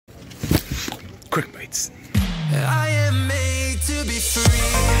QuickBites. I am made to be free.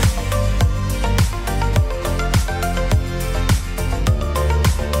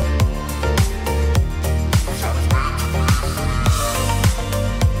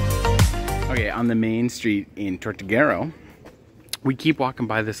 Okay, on the main street in Tortuguero, we keep walking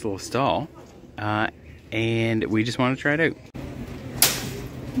by this little stall, and we just want to try it out.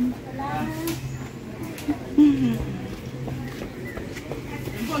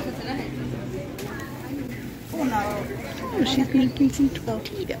 Oh, she's making some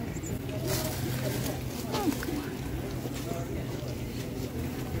tortillas. Oh, come on.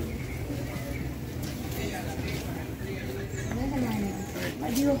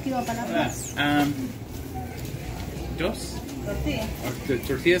 Dos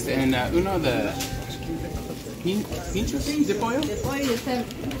tortillas and uno de pinchos de pollo. De pollo y de cerdo.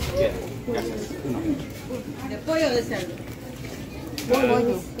 Yeah, gracias. Uno. De pollo o de cerdo.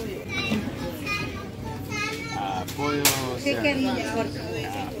 Pollo. ¿Qué quería?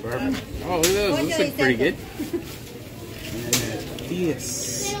 Perfect. Oh, look at those. Those look pretty good. And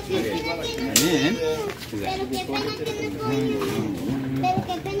tortillas. Okay. And then,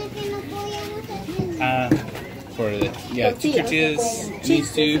 for the, yeah, two tortillas,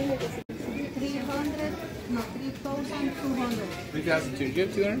 these two. 3,200. Do you have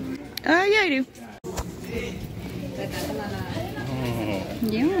 200? Yeah, I do. Oh.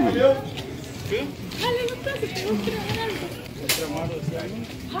 Yeah. Hey, look at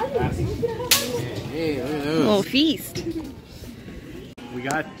A those. little feast. We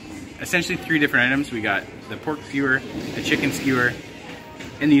got essentially 3 different items. We got the pork skewer, the chicken skewer,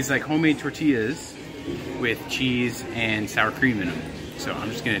 and these like homemade tortillas with cheese and sour cream in them. So I'm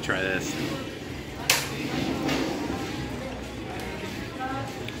just gonna try this.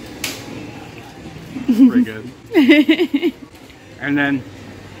 Pretty good. And then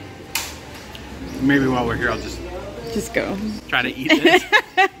maybe while we're here, I'll Just go. try to eat this.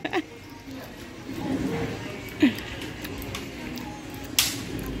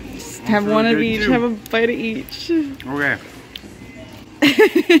 Just have one of each. Too. Have a bite of each. Okay.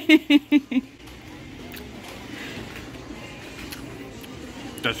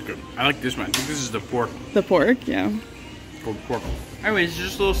 That's good. I like this one. I think this is the pork. The pork, yeah. Pork. Anyway, it's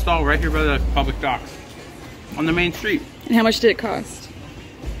just a little stall right here by the public docks on the main street. And how much did it cost?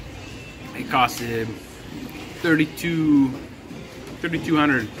 It costed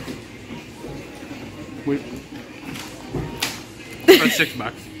 $3,200. About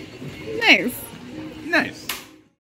 $6. Nice. Nice.